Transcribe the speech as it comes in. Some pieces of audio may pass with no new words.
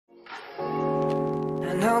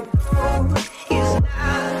no gold is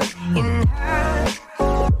not enough.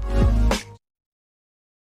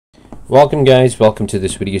 Welcome guys, welcome to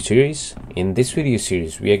this video series. In this video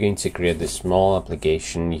series we are going to create this small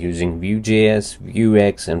application using Vue.js,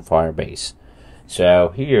 Vuex and Firebase. So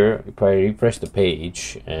here if I refresh the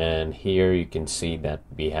page, and here you can see that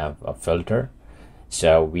we have a filter,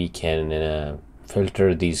 so we can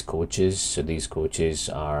filter these coaches. So these coaches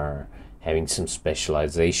are having some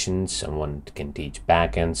specialization. Someone can teach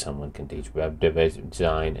backend, someone can teach web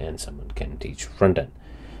design, and someone can teach frontend.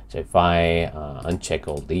 So if I uncheck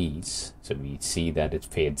all these, so we see that it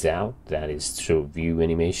fades out. That is through view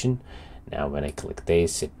animation. Now when I click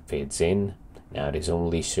this, it fades in. Now it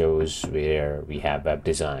only shows where we have web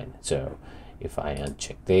design. So if I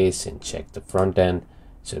uncheck this and check the front end,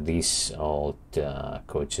 so these all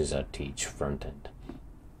coaches are teach front end.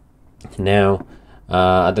 Now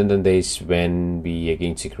other than this, when we are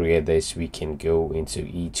going to create this, we can go into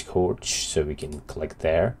each coach. So we can click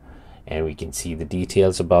there and we can see the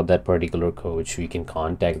details about that particular coach. We can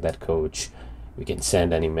contact that coach, we can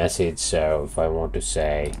send any message. So if I want to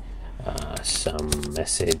say some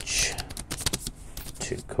message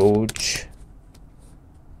to coach,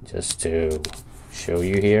 just to show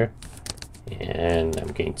you here, and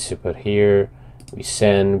I'm going to put here, we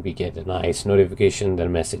send, we get a nice notification that a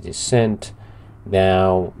message is sent.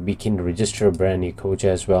 Now we can register a brand new coach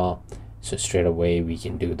as well, so straight away we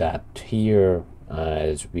can do that here,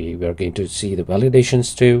 as we are going to see the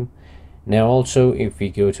validations too. Now also if we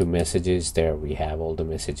go to messages, there we have all the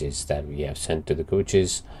messages that we have sent to the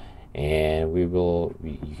coaches, and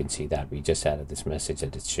you can see that we just added this message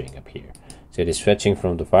that is showing up here. So it is fetching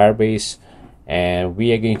from the Firebase, and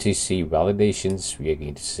we are going to see validations, we are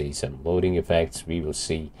going to see some loading effects, we will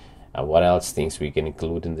see what else things we can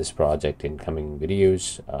include in this project in coming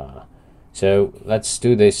videos. So let's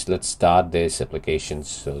do this, let's start this application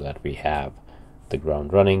so that we have the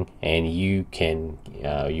ground running, and you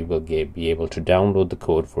will be able to download the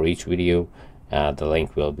code for each video. The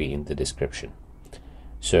link will be in the description.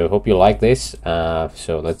 So hope you like this.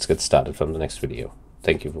 So let's get started from the next video.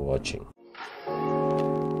 Thank you for watching.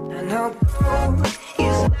 No gold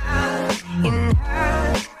is not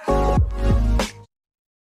enough.